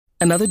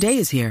Another day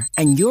is here,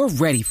 and you're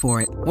ready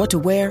for it. What to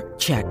wear?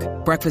 Check.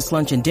 Breakfast,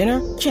 lunch, and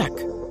dinner? Check.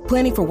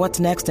 Planning for what's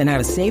next and how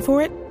to save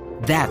for it?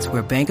 That's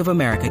where Bank of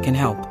America can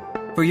help.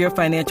 For your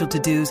financial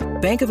to-dos,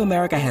 Bank of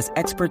America has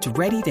experts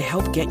ready to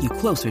help get you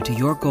closer to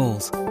your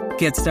goals.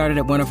 Get started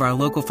at one of our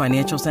local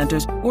financial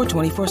centers or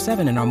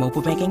 24/7 in our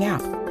mobile banking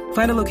app.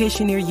 Find a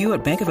location near you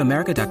at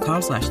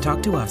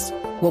bankofamerica.com/talktous.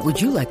 What would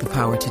you like the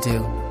power to do?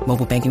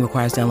 Mobile banking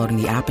requires downloading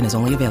the app and is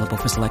only available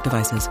for select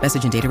devices.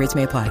 Message and data rates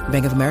may apply.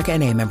 Bank of America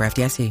N.A., member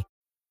FDIC.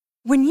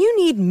 When you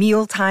need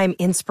mealtime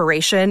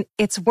inspiration,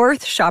 it's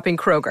worth shopping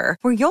Kroger,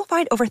 where you'll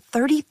find over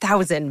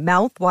 30,000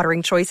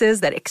 mouth-watering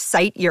choices that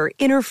excite your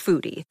inner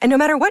foodie. And no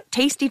matter what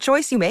tasty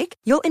choice you make,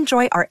 you'll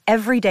enjoy our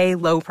everyday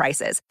low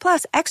prices,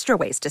 plus extra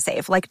ways to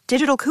save, like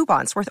digital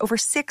coupons worth over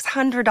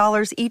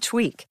 $600 each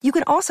week. You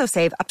can also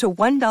save up to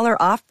 $1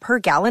 off per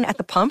gallon at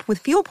the pump with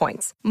fuel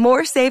points.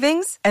 More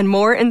savings and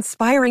more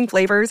inspiring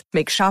flavors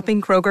make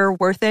shopping Kroger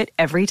worth it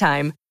every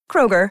time.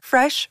 Kroger,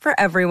 fresh for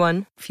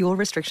everyone. Fuel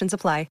restrictions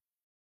apply.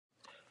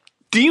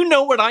 Do you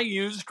know what I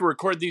use to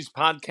record these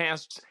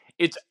podcasts?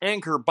 It's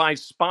Anchor by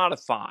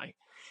Spotify.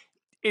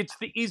 It's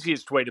the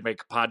easiest way to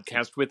make a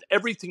podcast with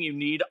everything you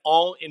need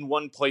all in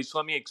one place.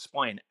 Let me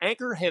explain.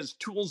 Anchor has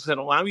tools that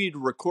allow you to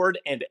record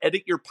and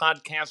edit your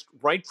podcast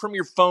right from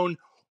your phone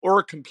or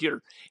a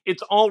computer.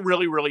 It's all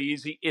really, really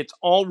easy. It's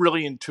all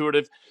really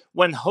intuitive.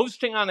 When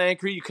hosting on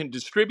Anchor, you can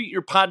distribute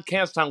your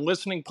podcast on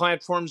listening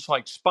platforms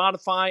like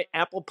Spotify,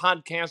 Apple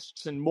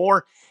Podcasts, and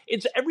more.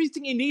 It's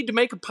everything you need to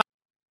make a podcast.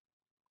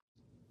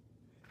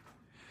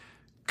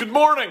 Good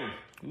morning.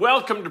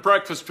 Welcome to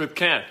Breakfast with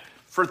Kent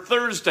for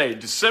Thursday,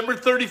 December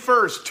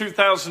 31st,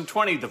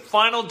 2020, the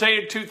final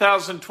day of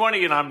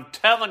 2020. And I'm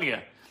telling you,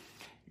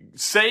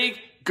 say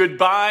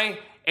goodbye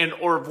and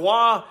au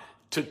revoir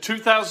to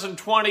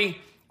 2020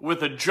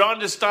 with a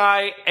jaundiced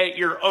eye at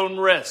your own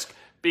risk,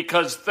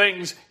 because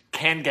things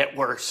can get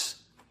worse.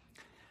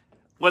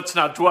 Let's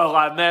not dwell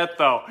on that,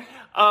 though.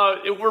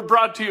 We're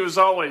brought to you, as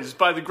always,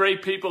 by the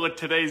great people at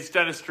Today's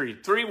Dentistry.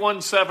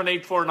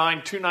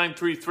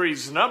 317-849-2933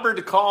 is the number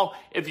to call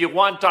if you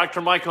want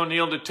Dr. Mike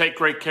O'Neill to take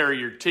great care of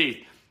your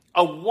teeth.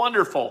 A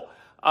wonderful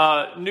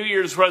New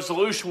Year's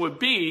resolution would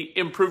be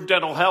improve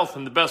dental health,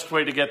 and the best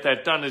way to get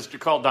that done is to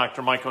call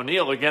Dr. Mike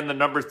O'Neill. Again, the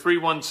number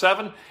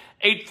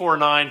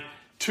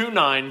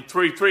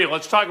 317-849-2933.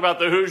 Let's talk about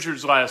the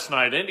Hoosiers last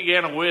night.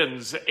 Indiana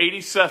wins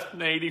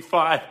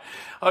 87-85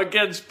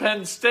 against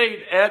Penn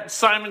State at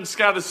Simon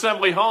Scott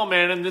Assembly Hall,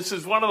 man. And this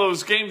is one of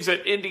those games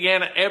that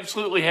Indiana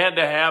absolutely had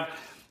to have.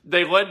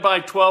 They led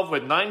by 12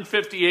 with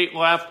 9:58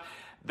 left.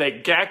 They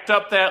gacked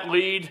up that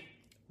lead.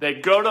 They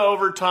go to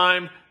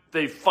overtime.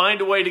 They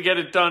find a way to get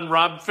it done.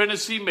 Rob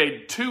Finney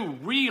made two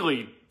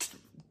really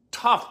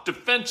tough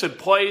defensive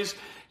plays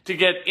to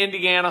get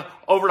Indiana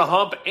over the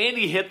hump, and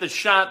he hit the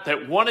shot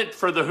that won it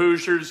for the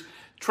Hoosiers.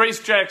 Trace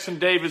Jackson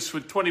Davis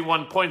with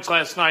 21 points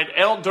last night.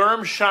 Al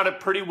Durham shot it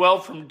pretty well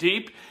from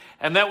deep,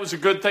 and that was a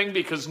good thing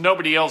because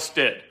nobody else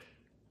did.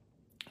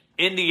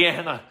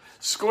 Indiana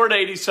scored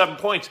 87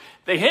 points.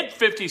 They hit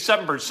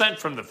 57%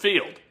 from the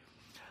field.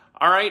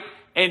 All right,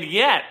 and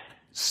yet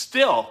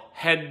still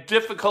had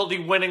difficulty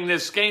winning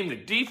this game. The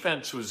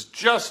defense was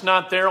just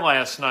not there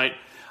last night.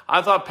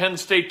 I thought Penn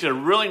State did a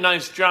really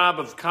nice job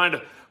of kind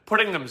of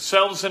putting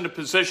themselves into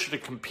position to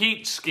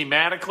compete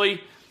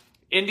schematically.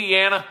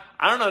 Indiana,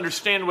 I don't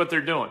understand what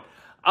they're doing.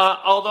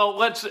 Although,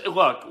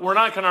 look, we're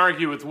not going to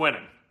argue with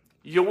winning.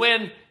 You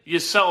win, you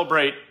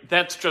celebrate.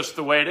 That's just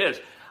the way it is.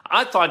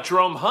 I thought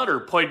Jerome Hunter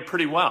played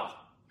pretty well.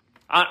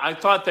 I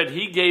thought that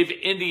he gave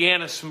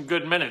Indiana some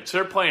good minutes.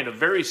 They're playing a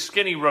very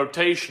skinny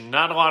rotation.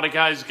 Not a lot of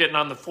guys getting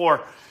on the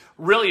floor.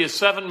 Really a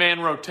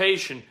seven-man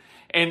rotation.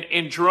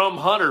 And Jerome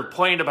Hunter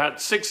playing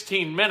about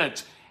 16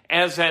 minutes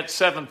as that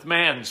seventh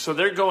man. So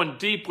they're going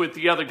deep with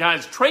the other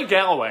guys. Trey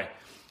Galloway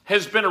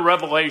has been a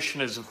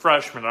revelation as a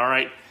freshman, all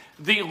right?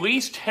 The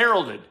least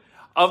heralded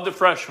of the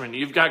freshmen.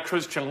 You've got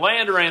Christian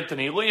Lander,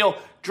 Anthony Leal,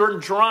 Jordan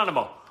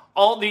Geronimo.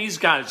 All these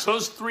guys,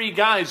 those three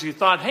guys, you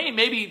thought, hey,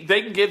 maybe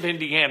they can give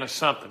Indiana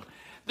something.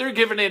 They're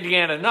giving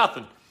Indiana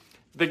nothing.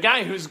 The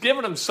guy who's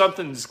giving them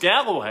something is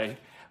Galloway,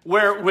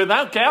 where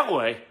without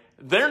Galloway,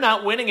 they're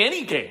not winning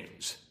any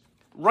games.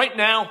 Right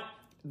now,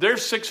 they're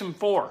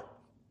 6-4.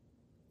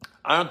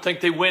 I don't think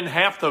they win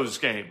half those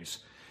games,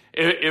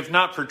 if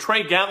not for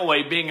Trey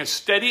Galloway being a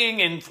steadying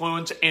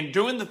influence and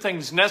doing the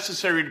things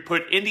necessary to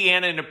put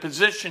Indiana in a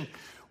position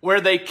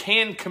where they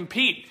can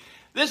compete.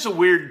 This is a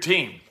weird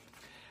team.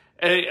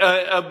 Hey,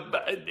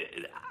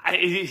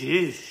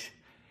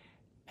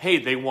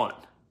 they won.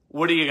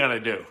 What are you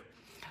going to do?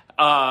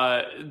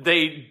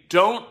 They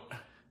don't,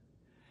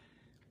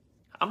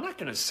 I'm not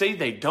going to say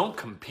they don't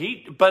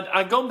compete, but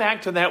I go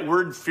back to that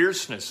word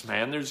fierceness,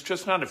 man. There's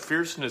just not a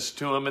fierceness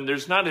to them, and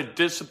there's not a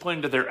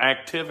discipline to their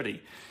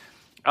activity.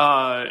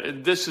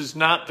 This is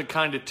not the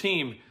kind of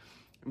team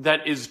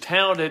that is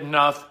talented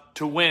enough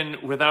to win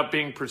without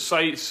being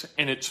precise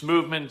in its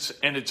movements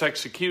and its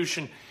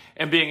execution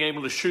and being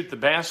able to shoot the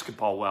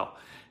basketball well.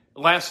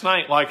 Last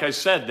night, like I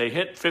said, they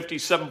hit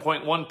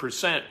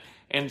 57.1%,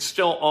 and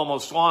still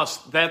almost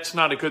lost. That's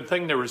not a good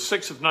thing. They were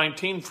 6 of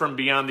 19 from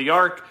beyond the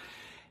arc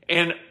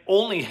and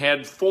only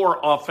had 4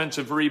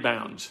 offensive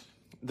rebounds.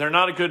 They're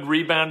not a good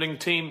rebounding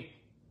team.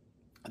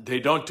 They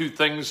don't do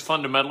things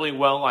fundamentally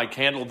well, like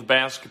handle the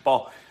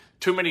basketball.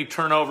 Too many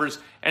turnovers.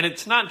 And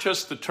it's not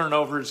just the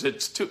turnovers.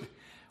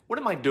 What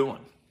am I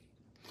doing?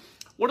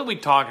 What are we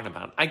talking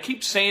about? I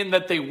keep saying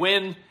that they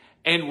win,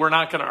 and we're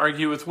not going to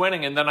argue with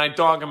winning, and then I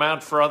dog them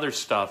out for other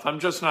stuff. I'm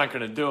just not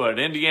going to do it.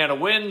 Indiana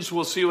wins.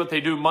 We'll see what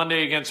they do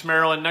Monday against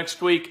Maryland.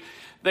 Next week,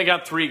 they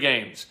got 3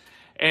 games,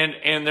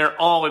 and they're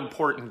all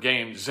important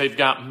games. They've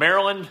got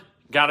Maryland,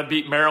 got to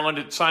beat Maryland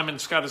at Simon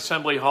Skjodt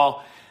Assembly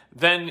Hall.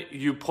 Then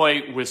you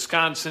play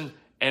Wisconsin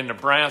and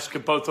Nebraska,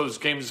 both those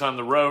games on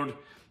the road.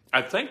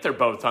 I think they're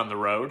both on the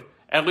road.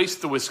 At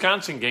least the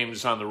Wisconsin game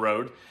is on the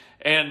road.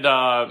 And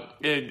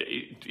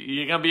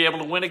you're going to be able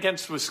to win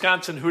against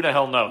Wisconsin? Who the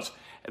hell knows?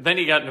 And then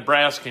you got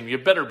Nebraska, and you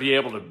better be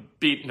able to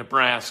beat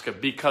Nebraska,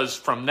 because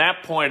from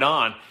that point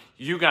on,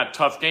 you got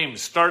tough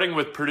games, starting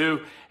with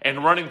Purdue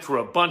and running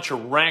through a bunch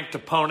of ranked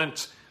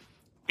opponents.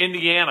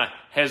 Indiana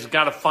has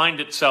got to find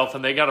itself,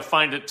 and they got to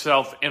find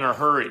itself in a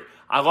hurry.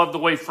 I love the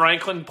way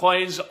Franklin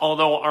plays,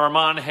 although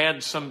Armand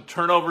had some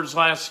turnovers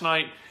last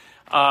night.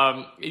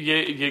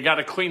 You got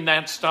to clean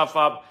that stuff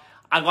up.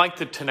 I like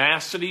the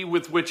tenacity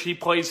with which he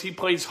plays. He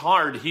plays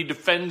hard. He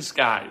defends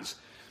guys.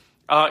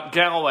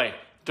 Galloway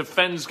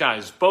defends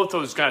guys. Both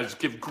those guys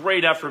give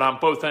great effort on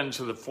both ends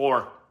of the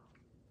floor.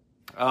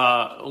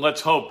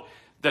 Let's hope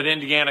that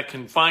Indiana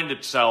can find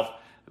itself.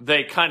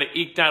 They kind of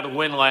eked out a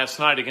win last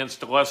night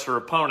against a lesser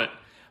opponent.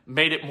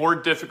 Made it more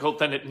difficult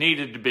than it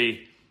needed to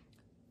be.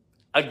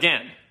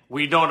 Again,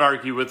 we don't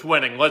argue with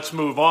winning. Let's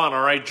move on,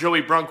 all right?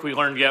 Joey Brunk, we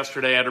learned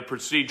yesterday, had a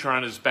procedure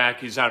on his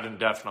back. He's out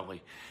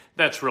indefinitely.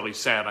 That's really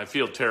sad. I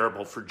feel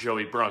terrible for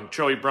Joey Brunk.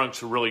 Joey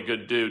Brunk's a really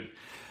good dude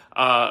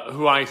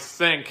who I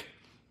think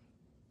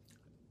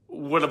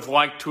would have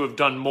liked to have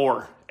done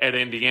more at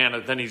Indiana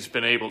than he's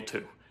been able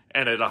to,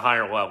 and at a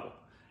higher level.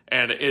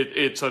 And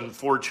it's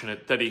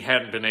unfortunate that he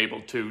hadn't been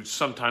able to.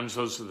 Sometimes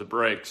those are the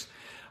breaks.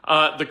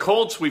 The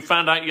Colts, we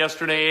found out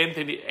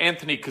yesterday,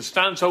 Anthony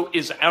Costanzo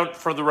is out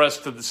for the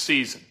rest of the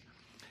season.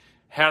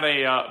 Had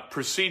a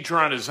procedure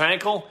on his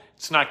ankle.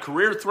 It's not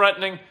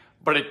career-threatening,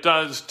 but it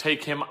does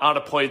take him out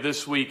of play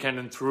this weekend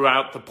and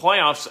throughout the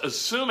playoffs,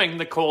 assuming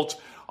the Colts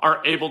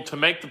are able to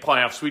make the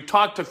playoffs. We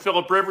talked to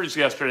Philip Rivers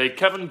yesterday.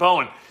 Kevin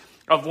Bowen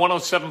of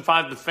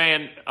 107.5 The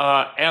Fan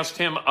asked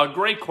him a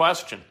great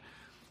question.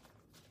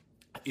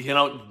 You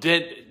know,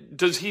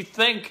 does he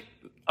think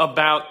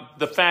about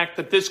the fact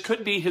that this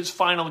could be his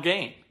final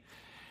game?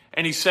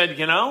 And he said,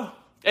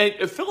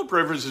 Philip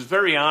Rivers is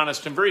very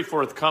honest and very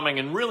forthcoming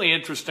and really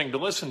interesting to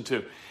listen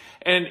to.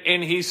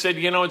 And he said,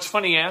 it's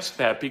funny you ask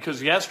that,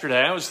 because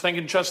yesterday I was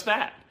thinking just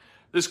that.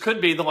 This could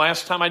be the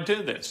last time I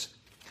do this.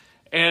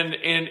 And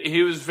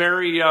he was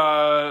very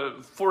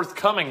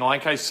forthcoming,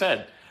 like I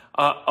said,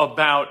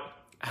 about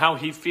how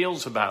he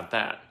feels about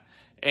that.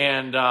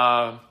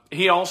 And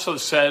he also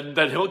said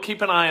that he'll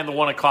keep an eye on the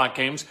 1 o'clock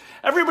games.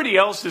 Everybody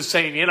else is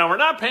saying, we're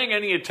not paying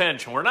any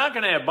attention. We're not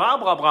going to have blah,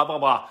 blah, blah, blah,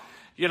 blah.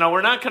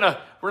 We're not going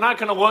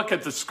to look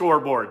at the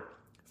scoreboard.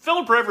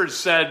 Philip Rivers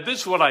said,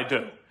 this is what I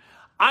do.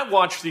 I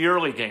watch the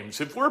early games.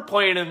 If we're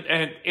playing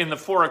in the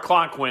 4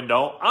 o'clock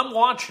window, I'm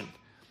watching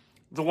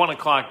the 1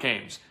 o'clock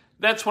games.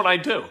 That's what I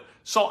do.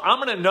 So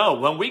I'm going to know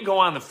when we go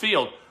on the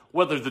field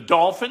whether the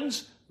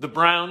Dolphins, the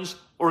Browns,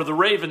 or the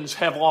Ravens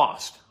have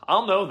lost.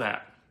 I'll know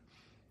that.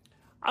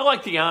 I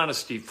like the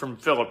honesty from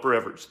Philip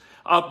Rivers.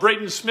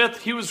 Braden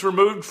Smith, he was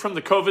removed from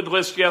the COVID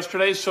list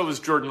yesterday. So was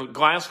Jordan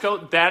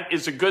Glasgow. That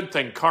is a good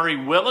thing. Kari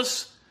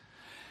Willis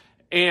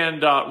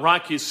and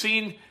Rock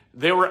Yassin,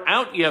 they were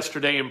out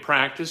yesterday in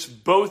practice,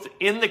 both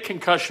in the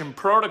concussion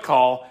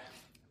protocol.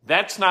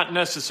 That's not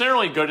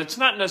necessarily good. It's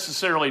not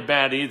necessarily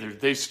bad either.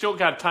 They still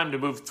got time to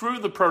move through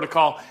the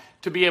protocol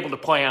to be able to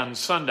play on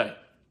Sunday.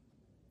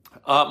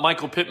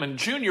 Michael Pittman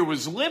Jr.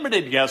 was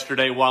limited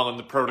yesterday while in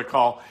the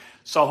protocol,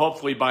 so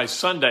hopefully by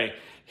Sunday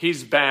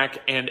he's back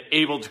and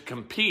able to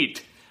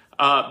compete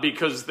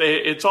because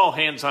it's all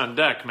hands on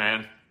deck,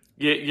 man.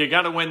 You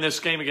got to win this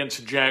game against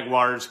the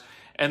Jaguars,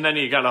 and then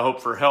you got to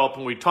hope for help.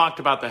 And we talked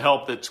about the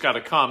help that's got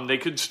to come. They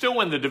could still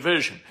win the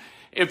division.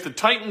 If the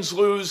Titans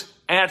lose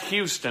at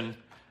Houston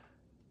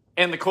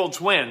and the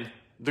Colts win,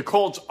 the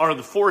Colts are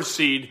the 4th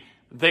seed.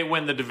 They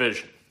win the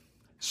division.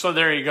 So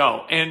there you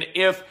go. And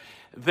if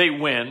they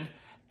win,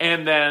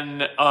 and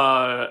then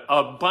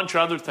a bunch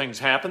of other things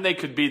happen, they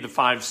could be the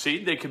 5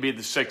 seed, they could be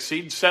the 6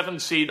 seed, 7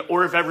 seed,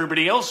 or if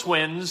everybody else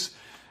wins,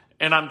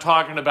 and I'm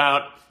talking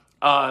about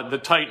the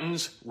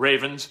Titans,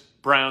 Ravens,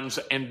 Browns,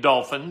 and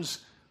Dolphins,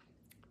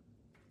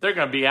 they're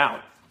going to be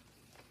out.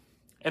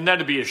 And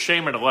that'd be a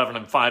shame at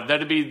 11-5.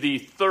 That'd be the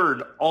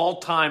 3rd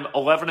all-time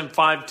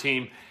 11-5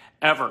 team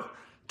ever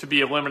to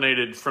be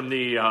eliminated from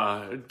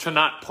to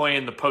not play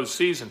in the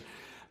postseason.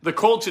 The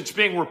Colts, it's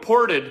being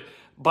reported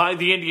by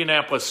the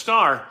Indianapolis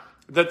Star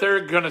that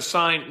they're going to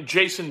sign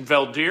Jason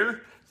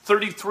Valdir,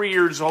 33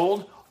 years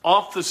old,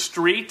 off the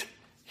street.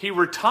 He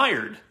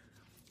retired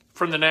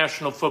from the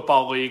National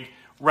Football League,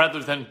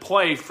 rather than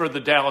play for the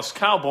Dallas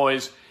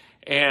Cowboys.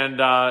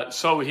 And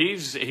so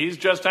he's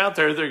just out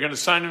there. They're going to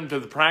sign him to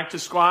the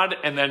practice squad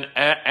and then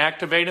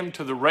activate him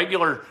to the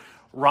regular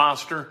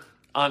roster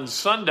on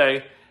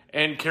Sunday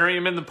and carry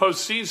him in the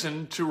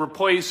postseason to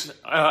replace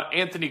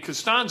Anthony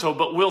Costanzo.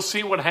 But we'll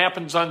see what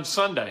happens on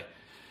Sunday.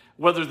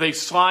 Whether they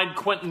slide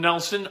Quentin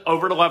Nelson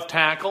over to left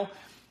tackle,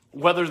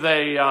 whether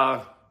they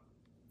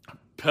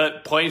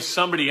play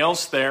somebody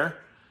else there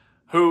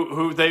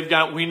who they've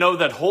got. We know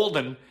that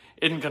Holden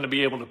isn't going to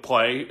be able to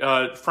play.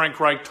 Frank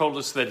Reich told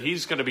us that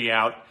he's going to be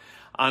out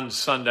on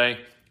Sunday.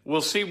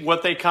 We'll see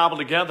what they cobble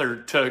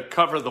together to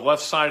cover the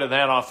left side of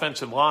that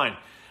offensive line.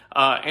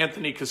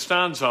 Anthony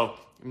Costanzo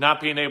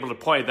not being able to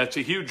play, that's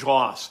a huge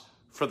loss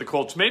for the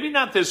Colts. Maybe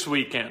not this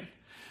weekend,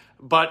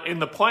 but in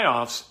the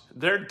playoffs,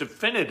 they're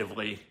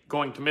definitively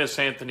going to miss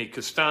Anthony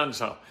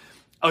Costanzo.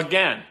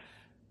 Again,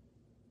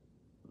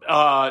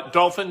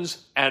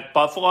 Dolphins at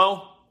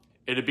Buffalo.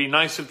 It'd be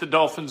nice if the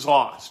Dolphins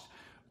lost.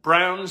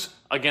 Browns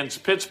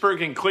against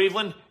Pittsburgh and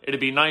Cleveland. It'd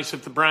be nice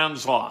if the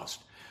Browns lost.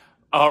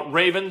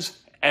 Ravens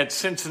at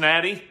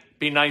Cincinnati.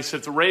 Be nice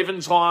if the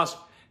Ravens lost.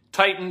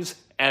 Titans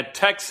at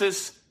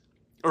Texas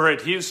or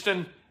at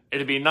Houston.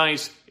 It'd be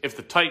nice if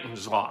the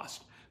Titans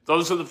lost.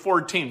 Those are the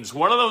four teams.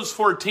 One of those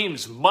four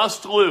teams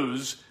must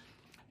lose,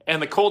 and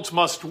the Colts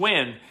must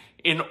win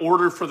in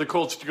order for the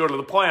Colts to go to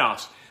the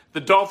playoffs. The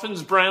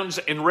Dolphins, Browns,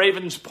 and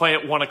Ravens play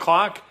at 1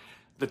 o'clock.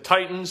 The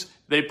Titans,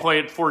 they play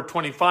at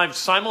 4:25,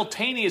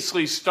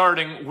 simultaneously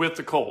starting with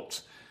the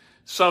Colts.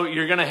 So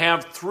you're going to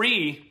have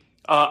three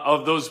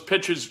of those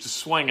pitches to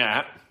swing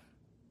at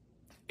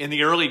in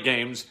the early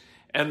games,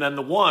 and then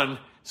the one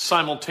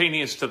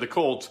simultaneous to the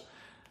Colts.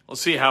 We'll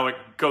see how it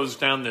goes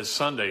down this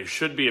Sunday.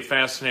 Should be a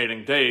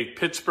fascinating day.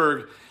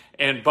 Pittsburgh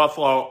and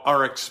Buffalo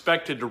are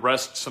expected to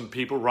rest some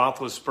people.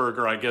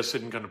 Roethlisberger, I guess,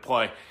 isn't going to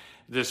play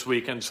this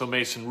weekend, so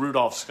Mason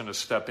Rudolph's going to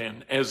step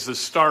in as the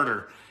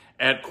starter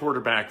at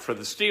quarterback for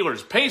the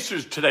Steelers.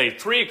 Pacers today,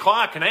 3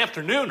 o'clock, an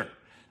afternooner.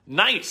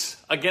 Nice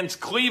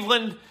against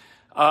Cleveland.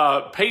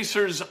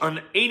 Pacers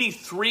an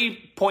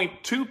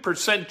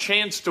 83.2%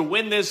 chance to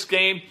win this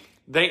game.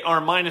 They are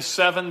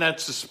 -7.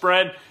 That's the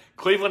spread.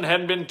 Cleveland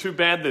hadn't been too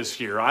bad this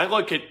year. I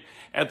look at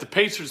the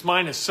Pacers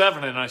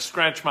 -7 and I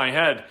scratch my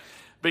head.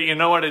 But you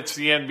know what? It's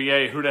the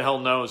NBA. Who the hell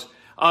knows?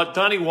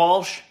 Donnie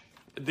Walsh,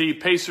 the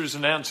Pacers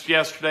announced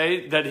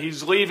yesterday that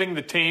he's leaving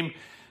the team,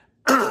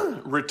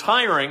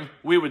 retiring.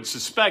 We would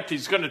suspect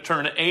he's going to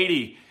turn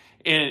 80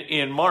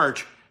 in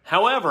March.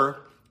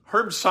 However,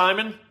 Herb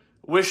Simon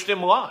wished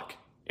him luck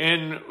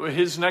in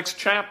his next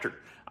chapter.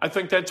 I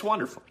think that's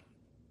wonderful.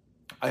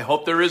 I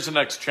hope there is a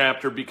next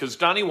chapter because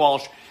Donnie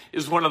Walsh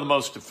is one of the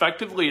most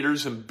effective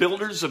leaders and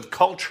builders of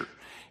culture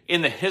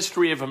in the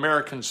history of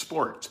American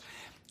sports.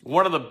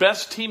 One of the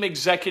best team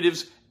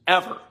executives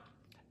ever.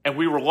 And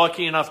we were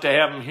lucky enough to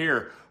have him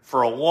here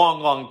for a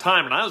long, long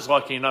time. And I was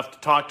lucky enough to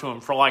talk to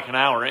him for like an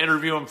hour,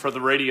 interview him for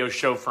the radio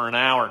show for an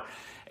hour.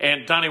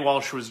 And Donnie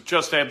Walsh was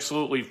just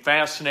absolutely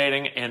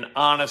fascinating and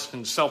honest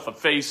and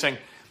self-effacing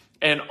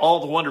and all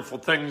the wonderful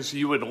things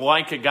you would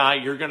like a guy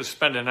you're going to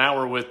spend an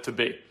hour with to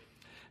be.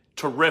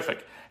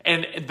 Terrific.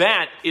 And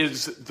that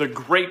is the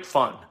great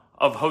fun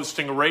of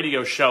hosting a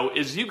radio show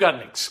is you got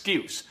an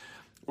excuse,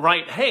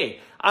 right? Hey,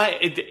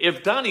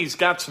 if Donnie's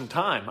got some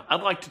time,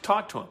 I'd like to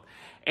talk to him.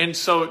 And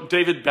so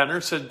David Benner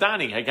said,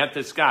 Donnie, I got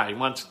this guy. He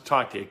wants to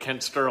talk to you,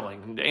 Kent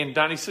Sterling. And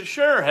Donnie said,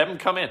 sure, have him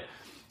come in.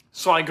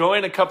 So I go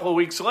in a couple of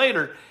weeks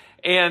later,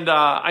 and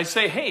I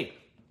say, hey,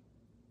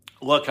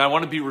 look, I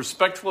want to be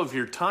respectful of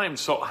your time,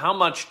 so how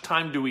much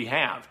time do we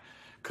have?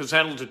 Because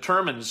that'll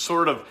determine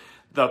sort of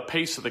the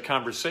pace of the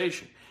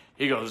conversation.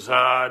 He goes,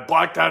 I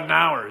blocked out an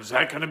hour. Is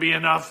that going to be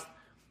enough?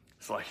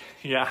 It's like,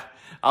 yeah,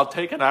 I'll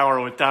take an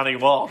hour with Donnie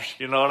Walsh.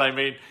 You know what I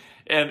mean?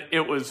 And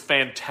it was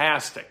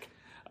fantastic.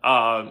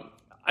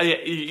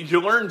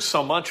 You learn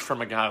so much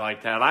from a guy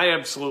like that. I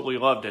absolutely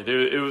loved it.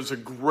 It was a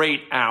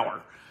great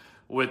hour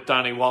with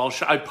Donnie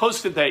Walsh. I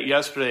posted that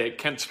yesterday at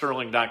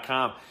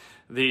KentSterling.com,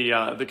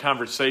 the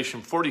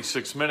conversation,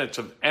 46 minutes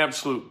of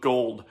absolute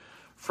gold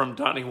from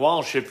Donnie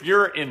Walsh. If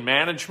you're in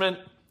management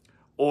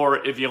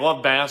or if you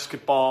love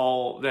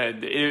basketball,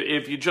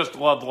 if you just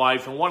love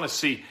life and want to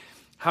see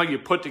how you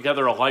put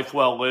together a life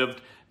well lived,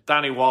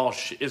 Donnie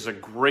Walsh is a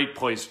great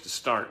place to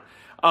start.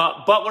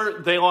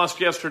 Butler, they lost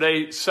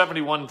yesterday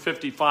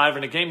 71-55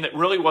 in a game that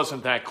really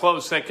wasn't that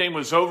close. That game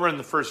was over in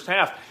the first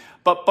half.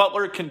 But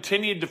Butler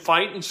continued to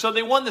fight, and so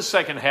they won the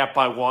second half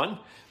by 1.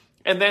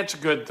 And that's a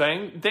good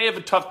thing. They have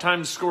a tough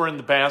time scoring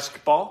the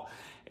basketball,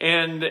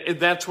 and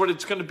that's what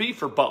it's going to be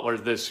for Butler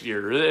this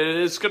year.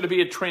 It's going to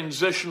be a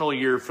transitional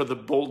year for the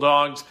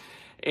Bulldogs,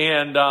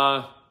 and,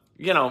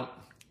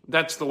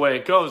 that's the way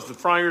it goes. The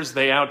Friars,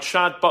 they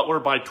outshot Butler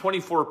by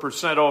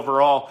 24%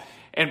 overall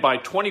and by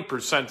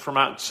 20% from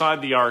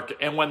outside the arc.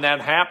 And when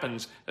that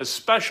happens,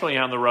 especially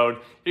on the road,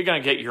 you're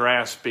going to get your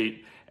ass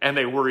beat. And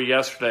they were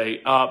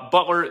yesterday.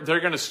 Butler, they're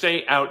going to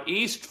stay out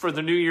east for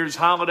the New Year's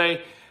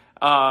holiday.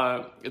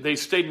 They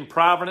stayed in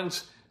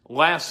Providence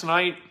last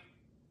night.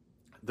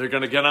 They're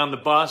going to get on the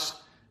bus,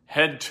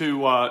 head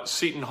to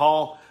Seton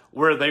Hall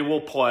where they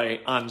will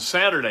play on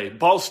Saturday.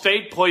 Ball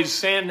State plays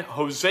San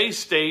Jose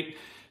State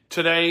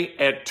today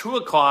at 2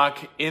 o'clock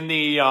in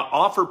the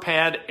Offer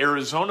Pad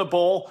Arizona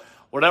Bowl,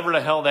 whatever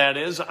the hell that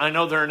is. I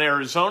know they're in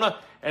Arizona,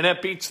 and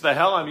that beats the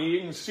hell. I mean,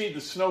 you can see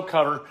the snow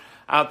cover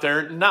out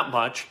there. Not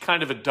much,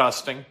 kind of a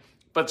dusting,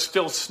 but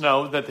still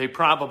snow that they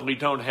probably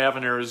don't have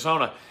in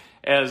Arizona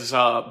as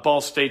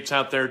Ball State's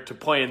out there to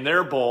play in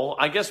their bowl.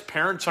 I guess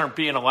parents aren't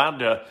being allowed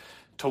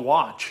to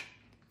watch.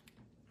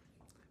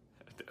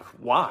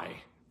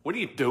 Why? What are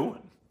you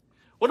doing?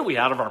 What are we,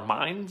 out of our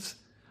minds?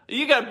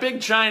 You got big,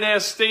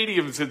 giant-ass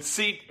stadiums that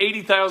seat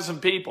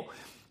 80,000 people.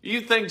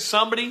 You think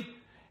somebody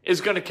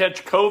is going to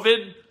catch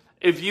COVID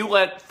if you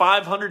let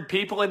 500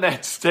 people in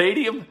that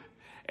stadium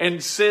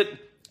and sit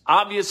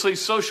obviously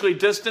socially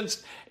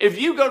distanced? If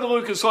you go to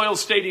Lucas Oil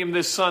Stadium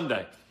this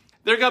Sunday,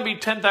 there are going to be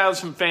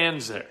 10,000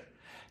 fans there.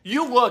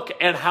 You look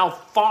at how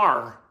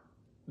far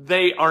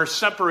they are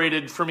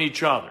separated from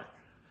each other,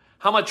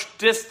 how much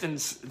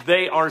distance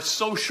they are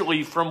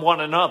socially from one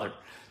another.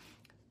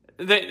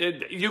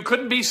 You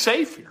couldn't be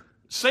safer,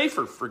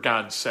 for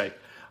God's sake.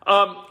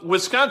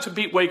 Wisconsin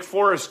beat Wake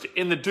Forest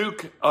in the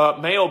Duke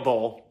Mayo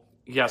Bowl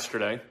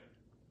yesterday.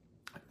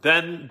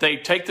 Then they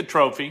take the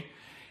trophy,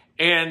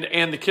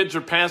 and the kids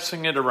are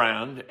passing it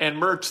around, and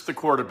Mertz, the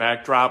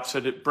quarterback, drops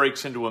it. It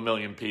breaks into a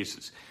million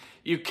pieces.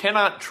 You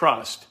cannot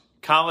trust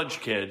college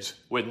kids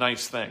with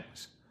nice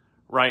things,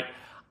 right?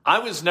 I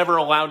was never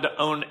allowed to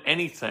own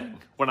anything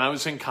when I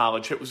was in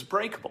college. It was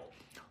breakable.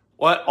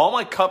 All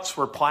my cups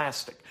were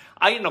plastic.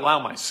 I didn't allow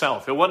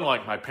myself. It wasn't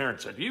like my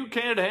parents said, you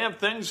can't have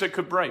things that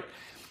could break.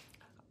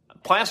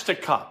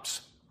 Plastic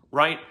cups,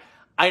 right?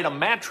 I had a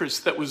mattress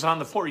that was on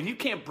the floor. You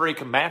can't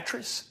break a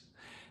mattress.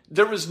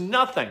 There was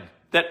nothing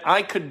that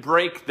I could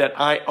break that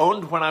I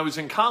owned when I was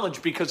in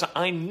college because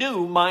I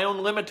knew my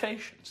own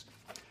limitations.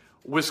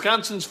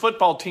 Wisconsin's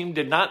football team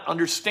did not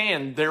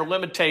understand their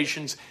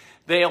limitations.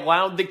 They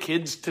allowed the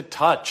kids to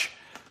touch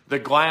the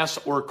glass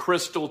or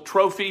crystal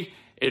trophy.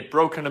 It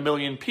broke in a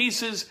million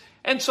pieces.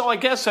 And so I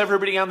guess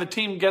everybody on the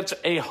team gets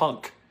a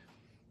hunk.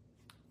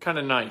 Kind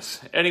of nice.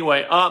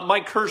 Anyway,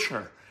 Mike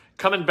Kirshner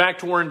coming back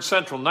to Warren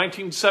Central.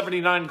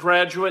 1979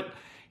 graduate.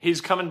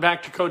 He's coming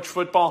back to coach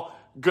football.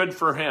 Good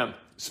for him.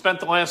 Spent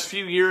the last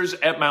few years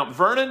at Mount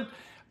Vernon.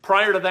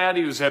 Prior to that,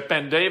 he was at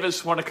Ben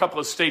Davis, won a couple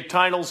of state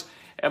titles.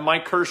 And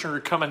Mike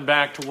Kirshner coming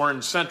back to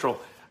Warren Central.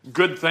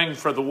 Good thing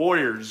for the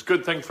Warriors.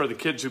 Good thing for the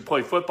kids who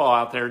play football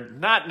out there.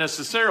 Not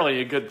necessarily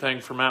a good thing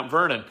for Mount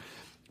Vernon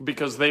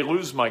because they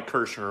lose Mike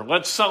Kirshner.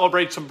 Let's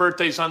celebrate some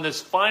birthdays on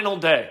this final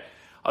day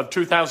of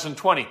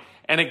 2020.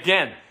 And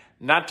again,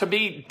 not to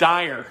be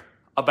dire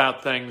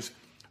about things,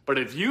 but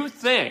if you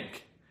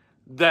think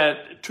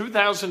that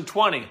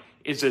 2020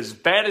 is as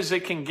bad as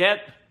it can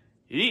get,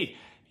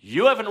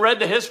 you haven't read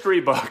the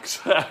history books.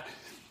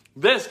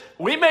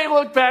 We may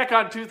look back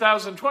on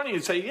 2020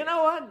 and say, you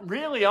know what,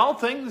 really, all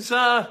things,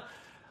 not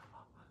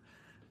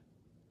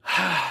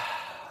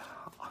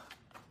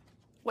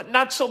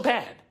so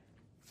bad.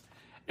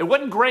 It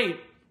wasn't great,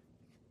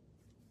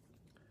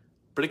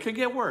 but it could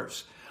get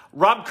worse.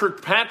 Rob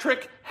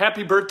Kirkpatrick,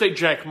 happy birthday.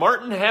 Jack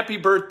Martin, happy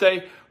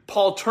birthday.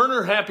 Paul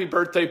Turner, happy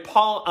birthday.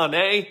 Paul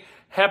Ane,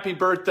 happy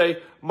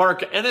birthday.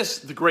 Mark Ennis,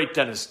 the great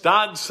Dennis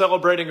Dodd,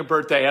 celebrating a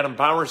birthday. Adam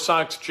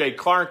Bowersox, Jay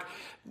Clark,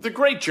 the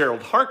great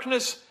Gerald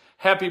Harkness,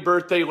 happy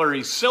birthday.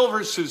 Larry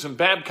Silver, Susan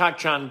Babcock,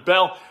 John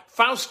Bell,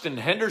 Faustin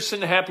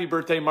Henderson, happy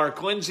birthday.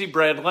 Mark Lindsay,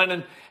 Brad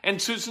Lennon,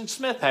 and Susan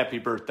Smith, happy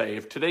birthday.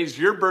 If today's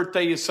your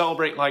birthday, you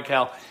celebrate like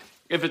hell.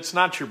 If it's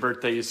not your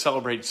birthday, you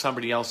celebrate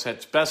somebody else.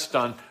 That's best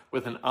done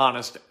with an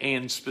honest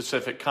and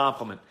specific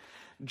compliment.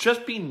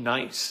 Just be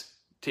nice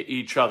to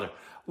each other.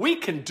 We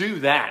can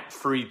do that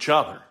for each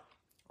other,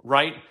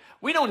 right?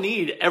 We don't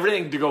need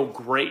everything to go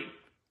great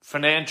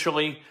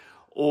financially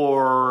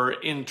or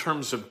in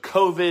terms of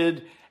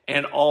COVID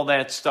and all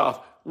that stuff.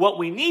 What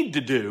we need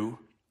to do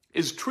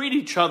is treat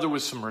each other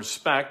with some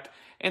respect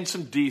and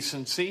some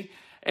decency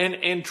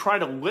and try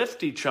to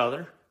lift each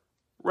other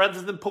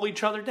rather than pull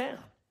each other down.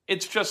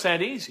 It's just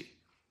that easy.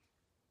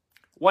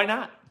 Why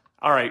not?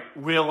 All right,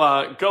 we'll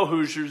go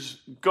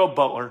Hoosiers, go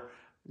Butler,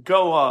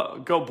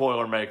 go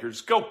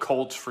Boilermakers, go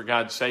Colts for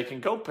God's sake,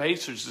 and go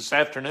Pacers this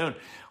afternoon.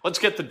 Let's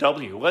get the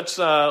W. Let's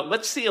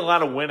see a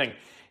lot of winning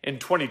in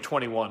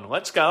 2021.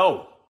 Let's go.